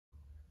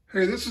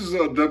Hey, this is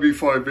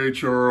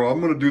W5HRO. I'm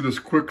going to do this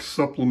quick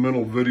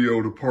supplemental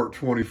video to part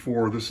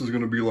 24. This is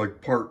going to be like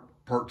part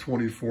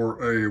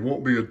 24A. It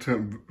won't be a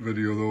temp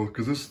video though,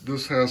 because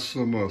this has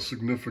some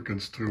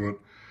significance to it.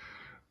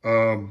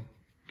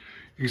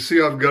 You see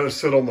I've got it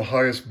set on the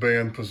highest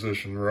band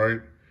position,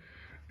 right?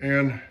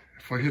 And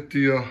if I hit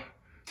the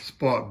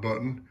spot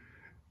button,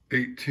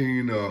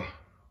 18,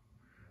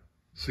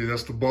 see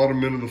that's the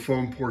bottom end of the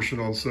foam portion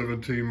on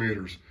 17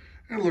 meters.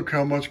 And look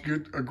how much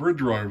a grid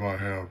drive I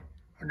have.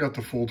 I got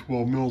the full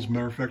 12 mils.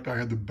 Matter of fact, I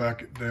had to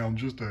back it down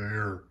just a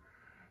hair.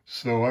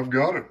 So I've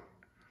got it.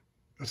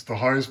 That's the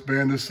highest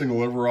band this thing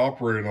will ever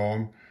operate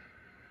on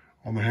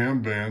the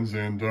hand bands.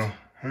 And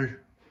hey,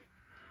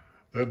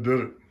 that did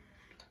it.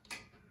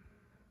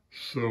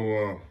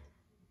 So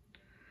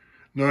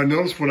now I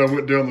noticed when I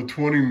went down the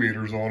 20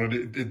 meters on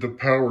it, the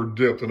power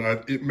dipped. And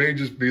it may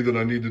just be that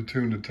I need to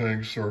tune the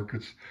tank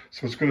circuits.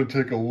 So it's going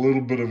to take a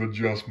little bit of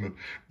adjustment.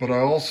 But I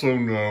also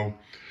know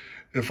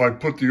if I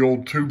put the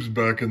old tubes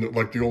back in,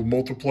 like the old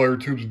multiplier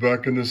tubes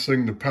back in this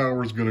thing, the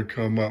power is going to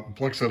come up.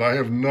 Like I said, I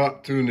have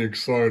not tuned the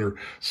exciter,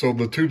 so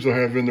the tubes I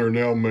have in there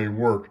now may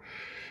work.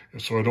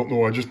 So I don't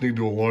know. I just need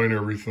to align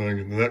everything,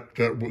 and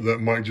that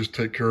might just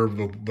take care of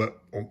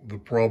the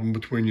problem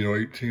between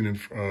 18 and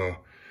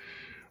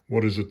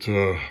what is it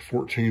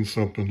 14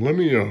 something. Let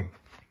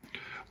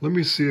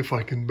me see if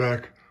I can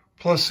back.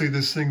 Plus, see,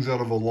 this thing's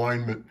out of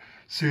alignment.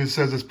 See, it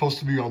says it's supposed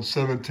to be on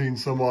 17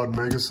 some odd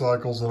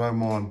megacycles, and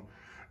I'm on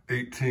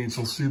 18.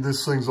 So see,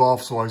 this thing's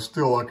off, so I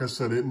still, like I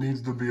said, it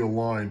needs to be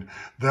aligned.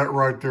 That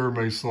right there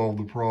may solve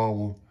the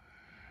problem.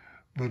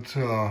 But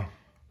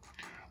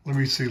let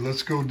me see,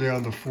 let's go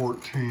down to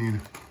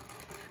 14.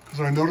 Because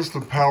I noticed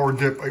the power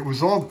dip. It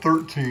was on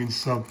 13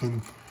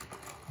 something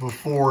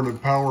before, and the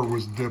power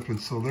was dipping.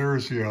 So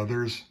there's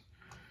 14.2,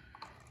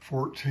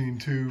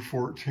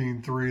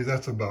 14.3.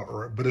 That's about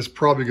right. But it's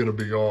probably going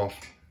to be off.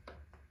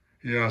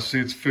 Yeah, see,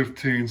 it's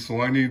 15. So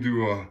I need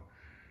to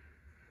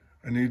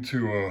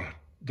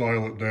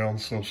dial it down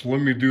some. So let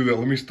me do that.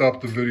 Let me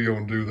stop the video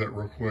and do that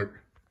real quick.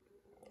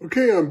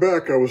 Okay, I'm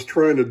back. I was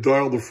trying to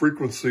dial the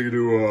frequency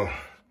to,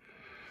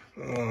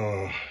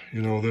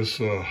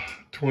 this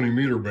 20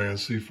 meter band,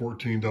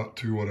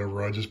 C14.2,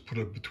 whatever. I just put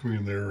it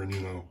between there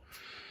and,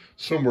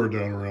 somewhere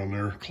down around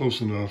there, close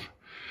enough.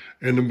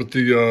 And then, but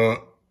the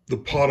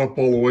pot up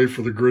all the way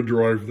for the grid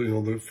drive,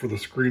 for the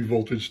screen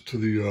voltage to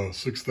the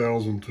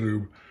 6000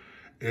 tube,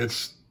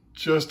 it's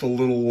just a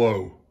little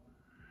low.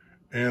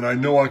 And I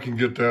know I can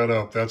get that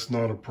up. That's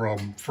not a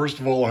problem. First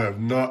of all, I have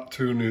not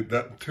tuned it.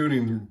 That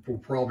tuning will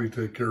probably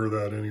take care of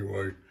that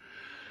anyway.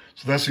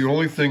 So that's the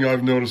only thing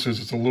I've noticed is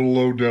it's a little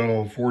low down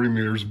on 40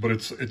 meters, but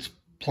it's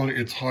plenty.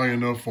 It's high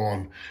enough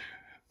on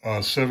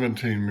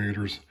 17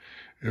 meters.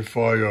 If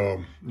I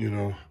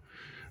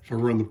if I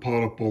run the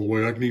pot up all the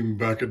way, I can even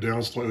back it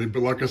down slightly.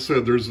 But like I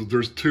said,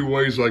 there's two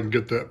ways I can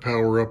get that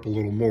power up a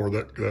little more.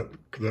 That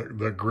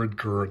grid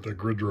current, that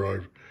grid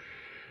drive.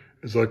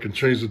 Is I can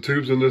change the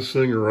tubes in this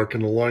thing, or I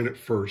can align it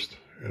first,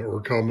 or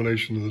a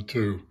combination of the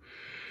two.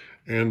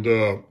 And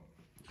the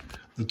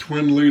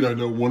twin lead, I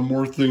know one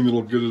more thing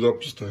that'll get it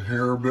up just a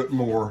hair bit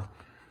more,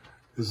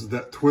 is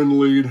that twin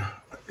lead,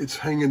 it's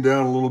hanging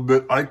down a little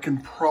bit. I can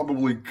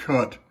probably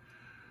cut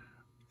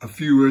a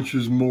few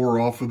inches more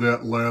off of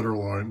that ladder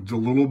line, a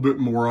little bit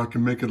more. I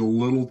can make it a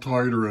little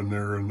tighter in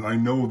there, and I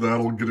know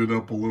that'll get it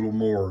up a little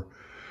more.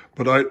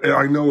 But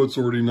I know it's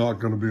already not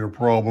going to be a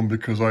problem,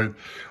 because I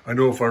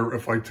know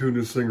if I tune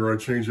this thing or I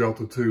change out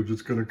the tubes,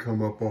 it's going to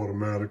come up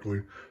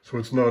automatically. So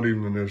it's not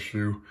even an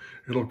issue.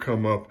 It'll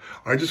come up.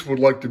 I just would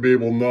like to be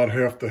able not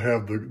have to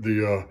have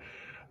the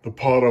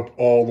pot up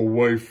all the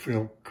way,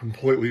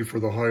 completely for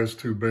the highest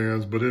two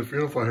bands. But if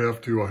I have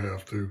to, I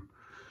have to.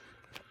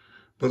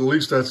 But at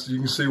least you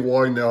can see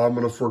why now I'm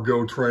going to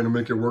forego trying to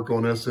make it work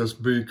on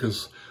SSB,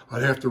 because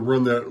I'd have to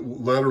run that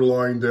ladder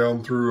line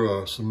down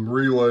through some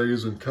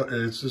relays, and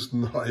there's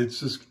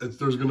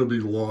going to be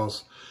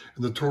loss,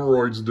 and the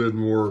toroids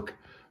didn't work.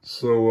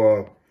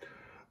 So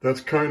that's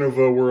kind of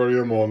where I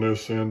am on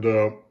this, and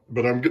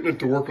but I'm getting it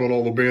to work on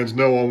all the bands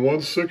now on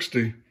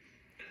 160.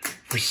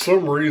 For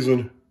some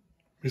reason,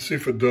 let me see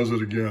if it does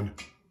it again.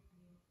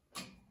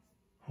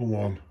 Hold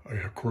on.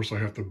 Of course, I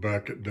have to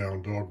back it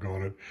down.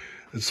 Doggone it.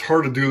 It's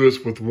hard to do this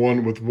with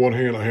one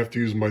hand. I have to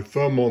use my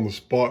thumb on the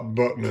spot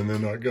button, and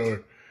then I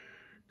gotta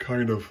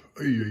kind of,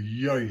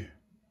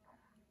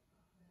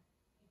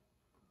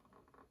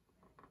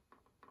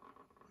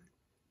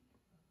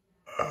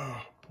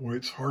 boy,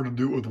 it's hard to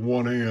do it with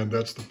one hand.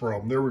 That's the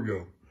problem. There we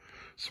go.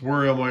 So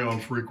where am I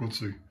on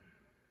frequency?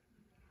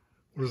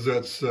 What does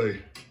that say?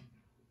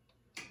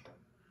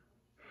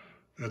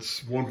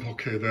 That's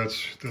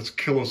that's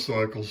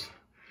kilocycles.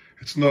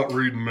 It's not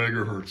reading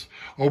megahertz.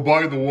 Oh,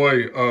 by the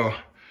way,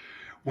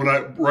 when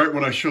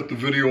I shut the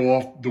video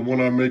off, the one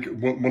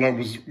when I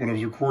was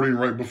recording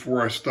right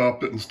before I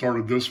stopped it and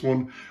started this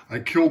one, I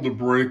killed the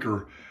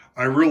breaker.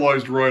 I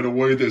realized right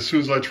away that as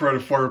soon as I try to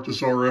fire up this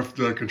RF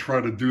deck and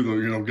try to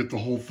do get the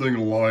whole thing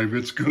alive,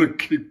 it's gonna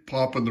keep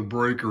popping the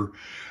breaker.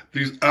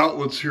 These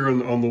outlets here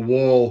on the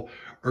wall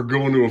are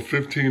going to a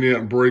 15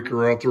 amp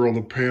breaker out there on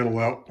the panel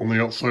out on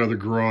the outside of the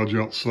garage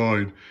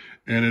outside.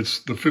 And it's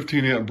the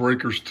 15 amp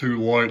breaker's too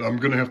light. I'm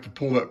going to have to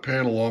pull that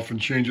panel off and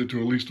change it to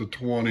at least a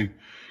 20.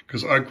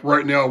 Because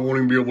right now I won't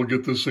even be able to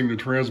get this thing to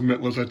transmit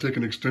unless I take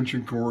an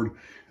extension cord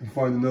and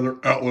find another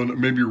outlet and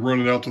maybe run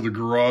it out to the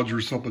garage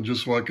or something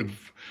just so I could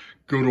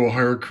go to a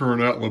higher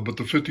current outlet. But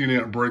the 15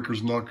 amp breaker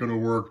is not going to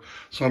work.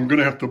 So I'm going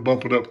to have to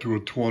bump it up to a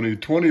 20.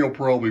 20 will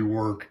probably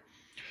work.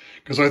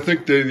 Because I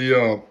think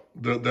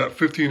that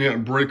 15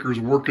 amp breaker is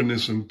working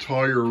this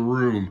entire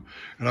room.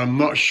 And I'm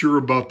not sure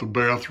about the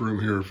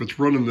bathroom here. If it's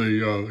running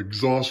the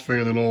exhaust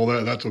fan and all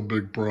that, that's a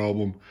big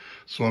problem.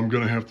 So I'm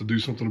going to have to do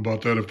something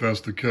about that if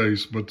that's the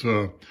case. But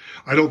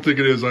I don't think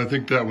it is. I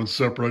think that one's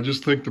separate. I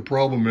just think the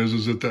problem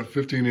is that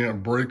 15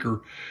 amp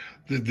breaker,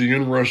 the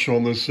inrush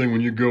on this thing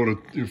when you go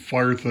to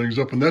fire things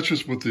up, and that's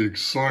just with the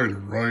exciter,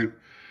 right?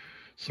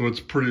 So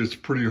it's pretty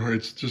high.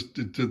 It's just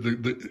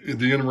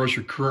the inrush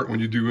of current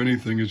when you do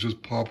anything is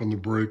just popping the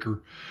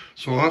breaker.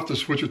 So I'll have to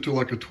switch it to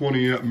like a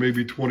 20 amp,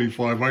 maybe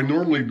 25. I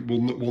normally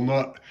will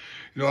not.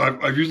 You know,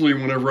 I've usually,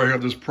 whenever I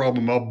have this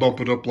problem, I'll bump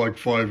it up like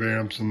 5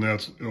 amps, and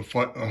that's a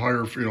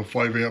higher,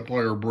 5 amp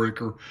higher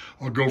breaker.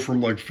 I'll go from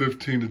like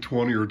 15 to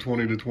 20 or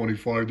 20 to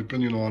 25,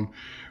 depending on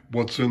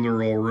what's in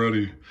there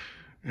already.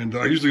 And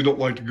I usually don't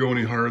like to go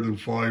any higher than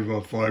 5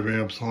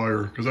 amps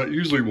higher, because that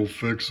usually will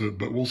fix it,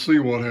 but we'll see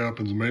what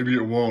happens. Maybe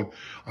it won't.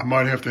 I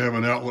might have to have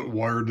an outlet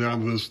wired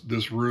down to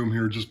this room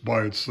here just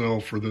by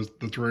itself for the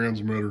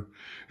transmitter.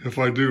 If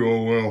I do,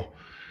 oh well.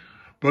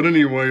 But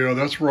anyway,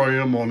 that's where I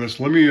am on this.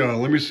 Let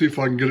me see if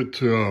I can get it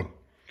to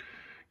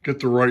get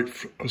the right.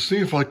 See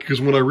if I,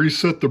 because when I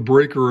reset the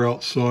breaker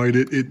outside,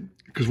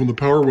 because when the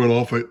power went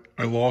off,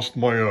 I lost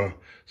my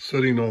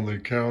setting on the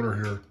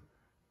counter here.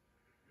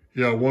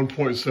 Yeah,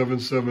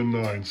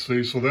 1.779.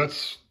 See, so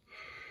that's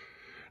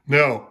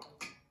now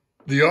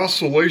the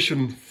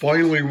oscillation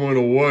finally went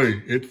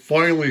away. It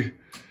finally.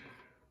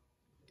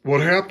 What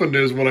happened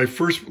is when I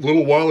first, a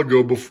little while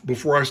ago,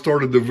 before I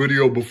started the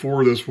video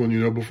before this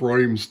one, before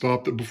I even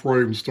stopped it, before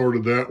I even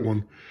started that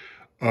one,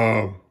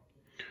 when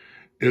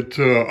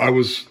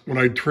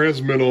I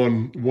transmit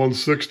on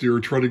 160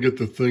 or try to get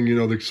the thing,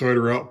 the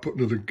exciter output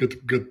to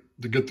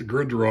get the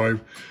grid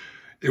drive,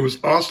 it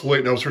was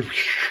oscillating. I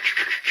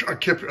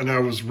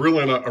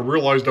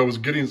realized I was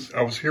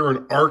hearing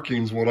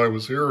arcings, what I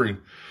was hearing.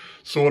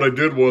 So what I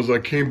did was I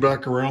came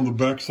back around the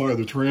backside of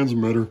the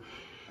transmitter,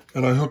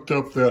 and I hooked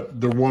up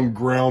the one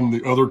ground,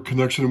 the other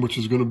connection, which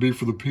is going to be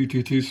for the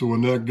PTT. So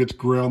when that gets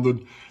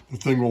grounded,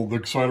 the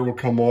exciter will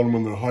come on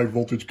when the high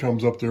voltage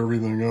comes up to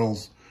everything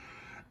else.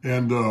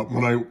 And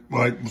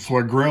so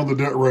I grounded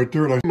that right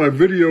there. And my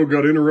video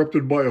got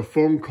interrupted by a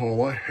phone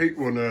call. I hate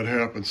when that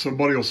happens.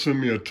 Somebody will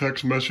send me a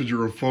text message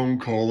or a phone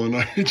call, and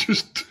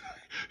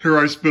here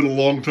I spent a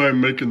long time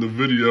making the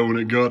video, and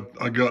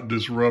I got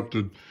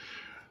disrupted.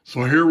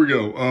 So here we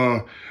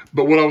go.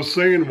 But what I was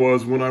saying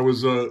was, when I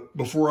was,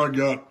 before I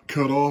got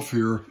cut off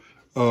here,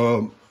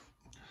 when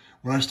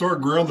I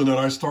started grounding it,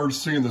 I started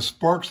seeing the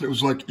sparks. It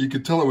was like, you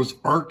could tell it was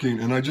arcing,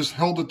 and I just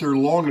held it there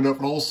long enough,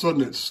 and all of a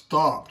sudden it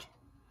stopped.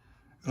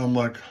 And I'm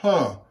like,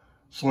 huh.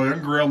 So I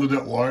ungrounded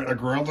that light, I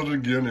grounded it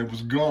again, it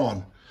was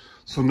gone.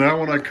 So now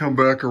when I come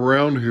back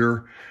around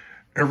here,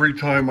 every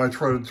time I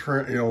try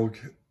to,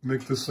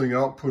 make this thing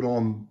output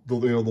on the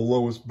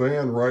lowest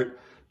band, right,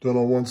 done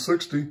on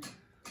 160,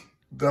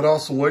 that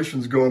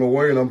oscillation's gone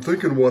away. And I'm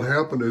thinking what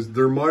happened is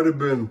there might have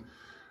been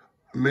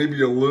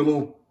maybe a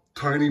little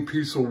tiny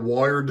piece of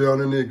wire down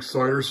in the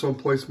exciter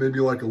someplace, maybe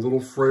like a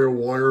little frail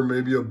wire,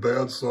 maybe a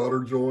bad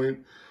solder joint,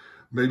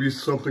 maybe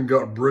something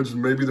got bridged,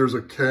 maybe there's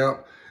a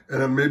cap,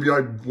 and then maybe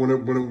when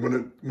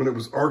it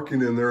was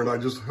arcing in there and I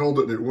just held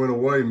it and it went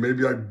away,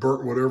 maybe I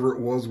burnt whatever it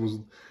was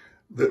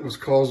that was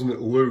causing it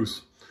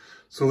loose.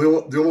 So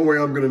the only way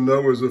I'm going to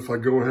know is if I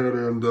go ahead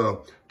and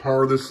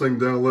power this thing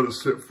down, let it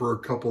sit for a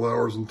couple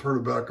hours and turn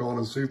it back on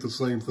and see if the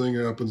same thing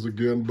happens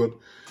again. But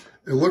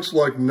it looks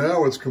like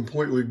now it's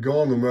completely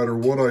gone no matter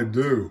what I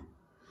do.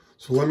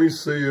 So let me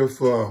see if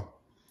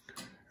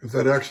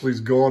that actually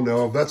is gone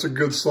now. If that's a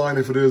good sign,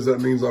 if it is,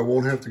 that means I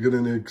won't have to get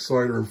any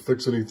exciter and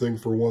fix anything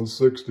for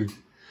 160.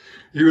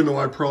 Even though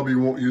I probably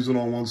won't use it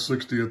on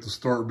 160 at the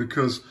start,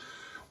 because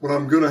what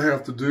I'm going to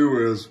have to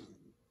do is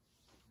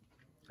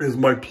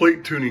my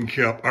plate tuning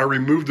cap. I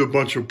removed a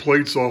bunch of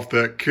plates off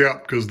that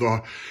cap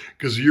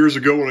because years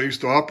ago when I used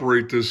to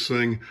operate this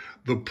thing,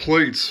 the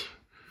plates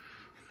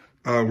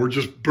were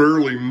just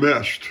barely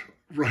meshed.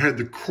 I had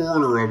the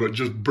corner of it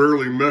just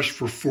barely meshed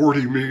for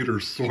 40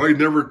 meters. So I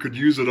never could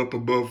use it up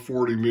above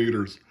 40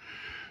 meters.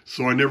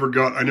 So I never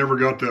got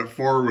that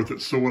far with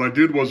it. So what I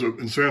did was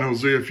in San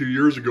Jose a few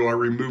years ago, I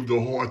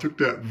took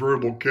that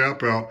variable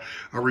cap out.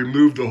 I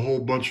removed a whole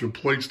bunch of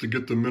plates to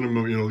get the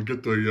minimum, to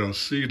get the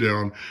C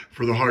down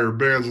for the higher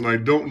bands. And I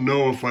don't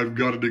know if I've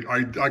got it.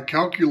 I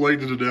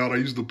calculated it out. I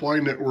used the Pi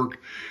Network.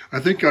 I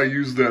think I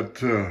used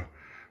that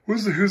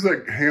who's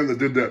that hand that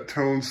did that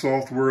tone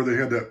software? They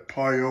had that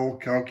Pi-L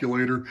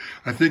calculator.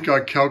 I think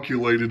I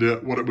calculated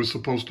it, what it was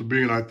supposed to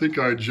be, and I think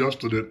I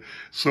adjusted it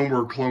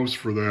somewhere close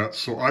for that.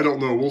 So I don't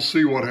know. We'll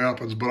see what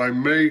happens, but I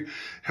may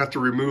have to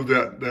remove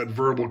that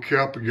variable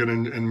cap again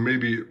and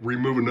maybe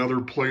remove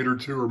another plate or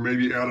two, or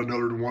maybe add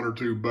another one or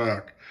two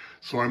back.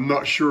 So I'm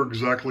not sure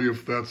exactly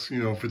if that's,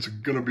 if it's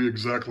going to be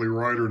exactly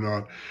right or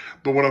not.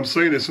 But what I'm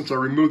saying is, since I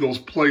removed those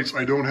plates,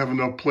 I don't have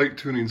enough plate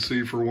tuning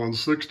C for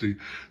 160.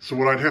 So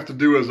what I'd have to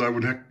do is I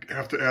would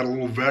have to add a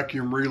little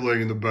vacuum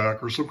relay in the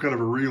back, or some kind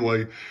of a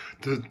relay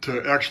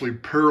to actually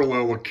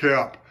parallel a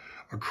cap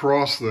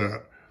across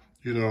that,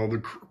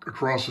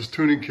 across this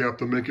tuning cap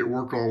to make it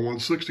work on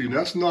 160. And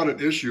that's not an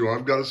issue.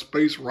 I've got a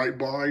space right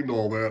behind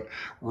all that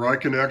where I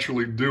can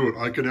actually do it.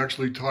 I can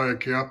actually tie a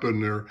cap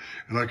in there,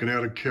 and I can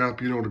add a cap,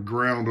 to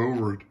ground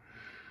over it.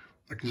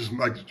 I can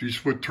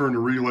just would turn the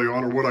relay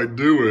on, or what I'd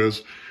do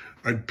is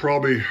I'd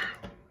probably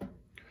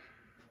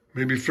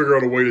maybe figure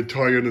out a way to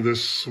tie into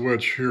this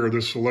switch here,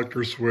 this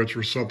selector switch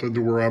or something,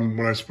 to where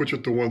when I switch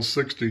it to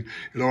 160,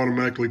 it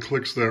automatically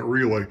clicks that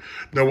relay.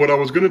 Now, what I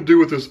was going to do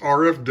with this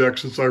RF deck,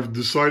 since I've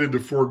decided to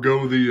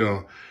forego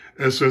the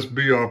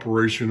SSB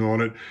operation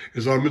on it,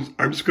 is I'm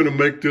just going to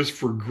make this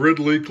for grid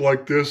leak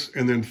like this,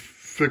 and then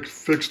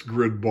fixed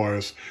grid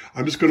bias.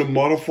 I'm just going to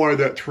modify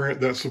that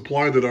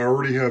supply that I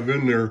already have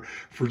in there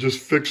for just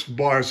fixed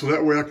bias, so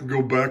that way I can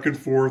go back and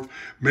forth.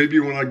 Maybe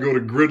when I go to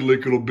grid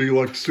leak, it'll be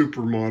like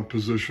Supermon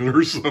position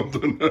or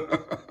something.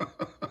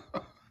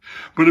 But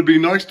it'd be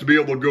nice to be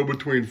able to go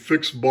between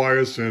fixed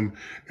bias and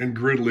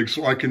grid leak,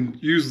 so I can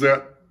use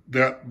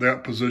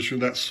that position,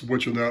 that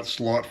switch in that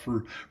slot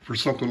for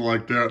something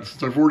like that.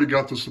 Since I've already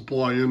got the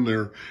supply in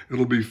there,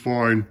 it'll be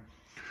fine.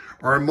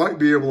 Or I might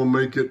be able to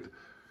make it.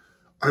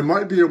 I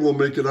have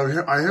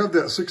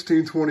that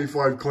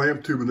 1625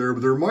 clamp tube in there,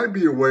 but there might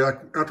be a way,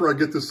 after I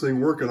get this thing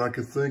working, I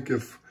could think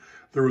if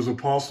there was a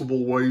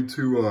possible way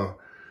to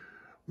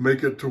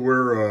make it to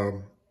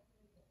where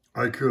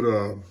I could,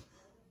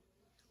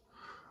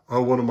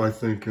 what am I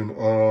thinking?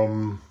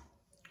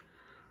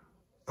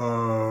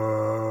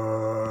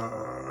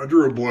 I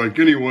drew a blank.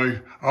 Anyway,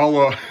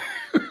 I'll,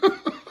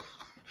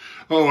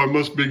 oh, I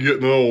must be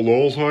getting old.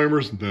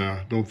 Alzheimer's?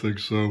 Nah, don't think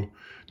so.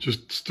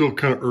 Just still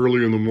kind of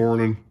early in the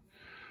morning.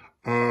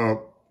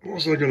 What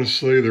was I going to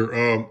say there?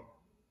 I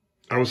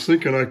was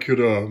thinking I could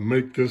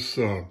make this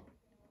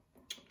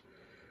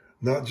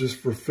not just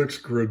for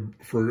fixed grid,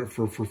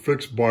 for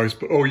fixed bias,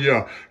 but oh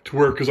yeah, to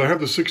where, because I have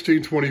the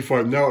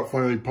 1625, now it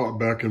finally popped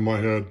back in my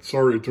head.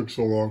 Sorry it took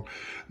so long.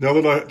 Now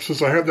that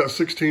since I have that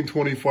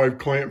 1625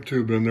 clamp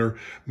tube in there,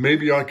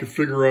 maybe I could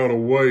figure out a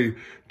way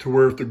to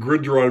where if the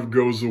grid drive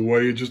goes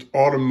away, it just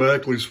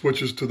automatically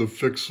switches to the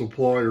fixed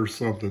supply or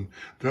something.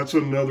 That's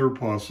another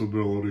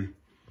possibility.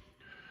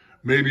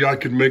 Maybe I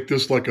could make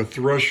this like a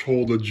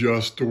threshold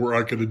adjust, to where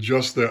I could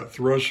adjust that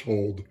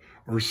threshold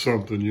or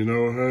something,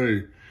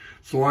 hey.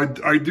 So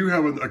I do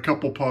have a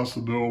couple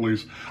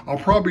possibilities. I'll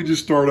probably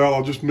just start out,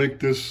 I'll just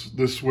make this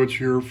switch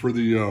here for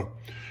the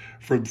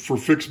for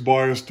fixed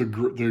bias to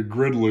the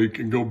grid leak,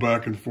 and go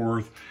back and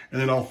forth.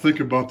 And then I'll think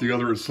about the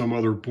other at some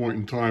other point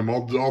in time.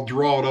 I'll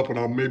draw it up,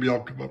 and maybe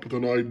I'll come up with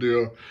an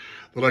idea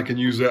that I can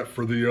use that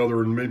for the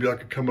other, and maybe I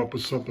could come up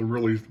with something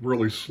really,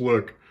 really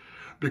slick.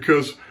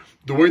 Because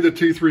the way the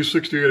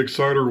T368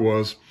 exciter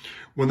was,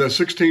 when that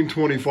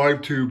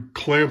 1625 tube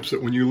clamps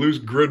it, when you lose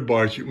grid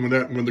bias, when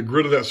the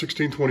grid of that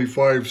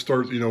 1625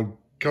 starts,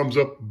 comes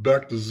up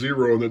back to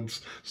zero and it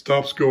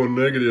stops going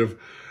negative,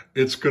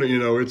 it's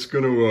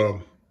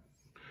gonna,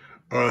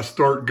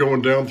 start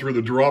going down through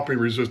the dropping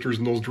resistors,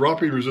 and those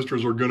dropping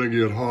resistors are gonna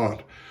get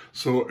hot.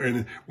 So,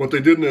 and what they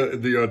did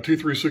in the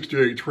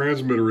T368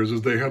 transmitter is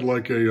they had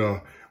like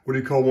a, what do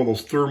you call one of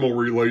those thermal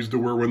relays, to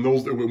where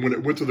when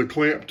it went to the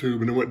clamp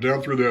tube and it went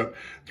down through that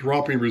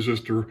dropping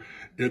resistor,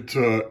 it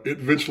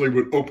eventually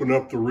would open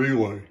up the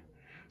relay.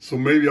 So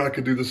maybe I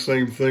could do the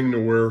same thing, to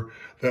where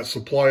that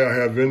supply I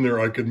have in there,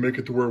 I could make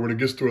it to where when it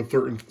gets to a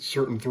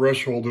certain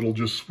threshold, it'll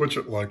just switch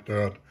it like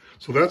that.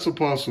 So that's a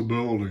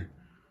possibility.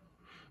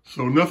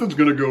 So nothing's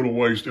going to go to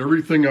waste.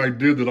 Everything I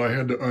did that I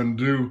had to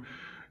undo,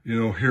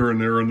 here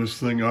and there in this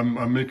thing,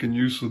 I'm making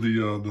use of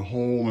the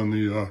hole and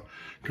the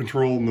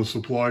control and the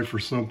supply for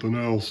something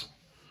else.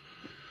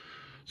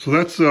 So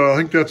that's I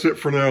think that's it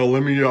for now.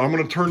 I'm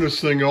going to turn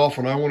this thing off,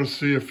 and I want to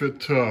see if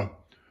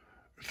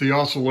the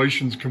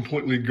oscillation's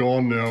completely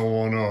gone now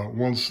on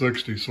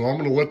 160. So I'm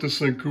going to let this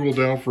thing cool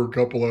down for a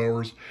couple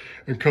hours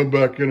and come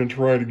back in and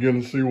try it again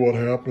and see what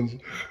happens.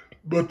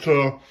 But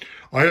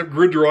I have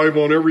grid drive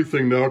on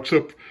everything now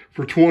except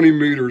for 20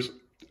 meters.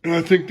 And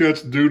I think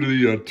that's due to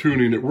the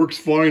tuning. It works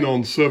fine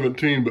on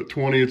 17, but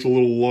 20, it's a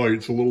little light.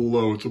 It's a little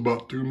low. It's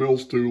about 2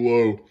 mils too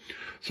low.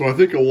 So I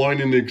think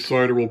aligning the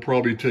exciter will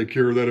probably take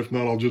care of that. If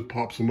not, I'll just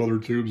pop some other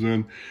tubes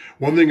in.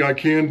 One thing I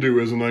can do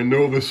is, and I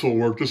know this will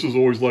work, this is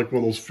always like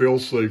one of those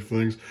fail-safe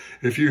things.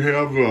 If you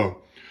have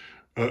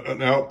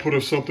an output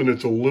of something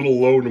that's a little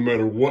low, no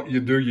matter what you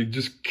do, you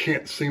just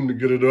can't seem to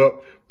get it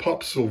up,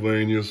 pop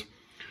Sylvanias.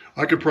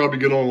 I could probably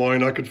get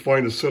online. I could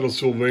find a set of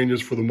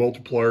Sylvanias for the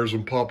multipliers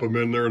and pop them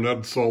in there, and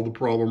that'd solve the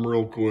problem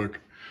real quick.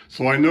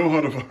 So I know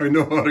how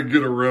to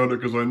get around it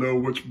because I know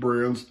which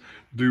brands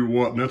do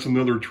what, and that's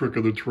another trick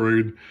of the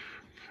trade.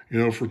 You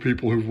know, for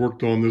people who've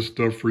worked on this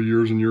stuff for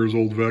years and years,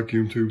 old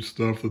vacuum tube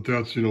stuff,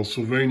 that's, you know,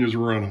 Sylvanias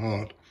run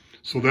hot.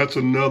 So that's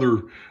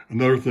another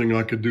thing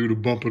I could do to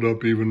bump it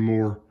up even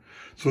more.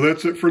 So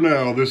that's it for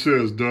now. This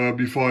is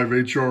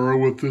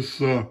W5HRO with this,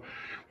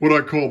 what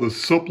I call the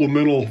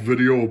supplemental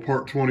video of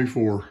part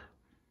 24.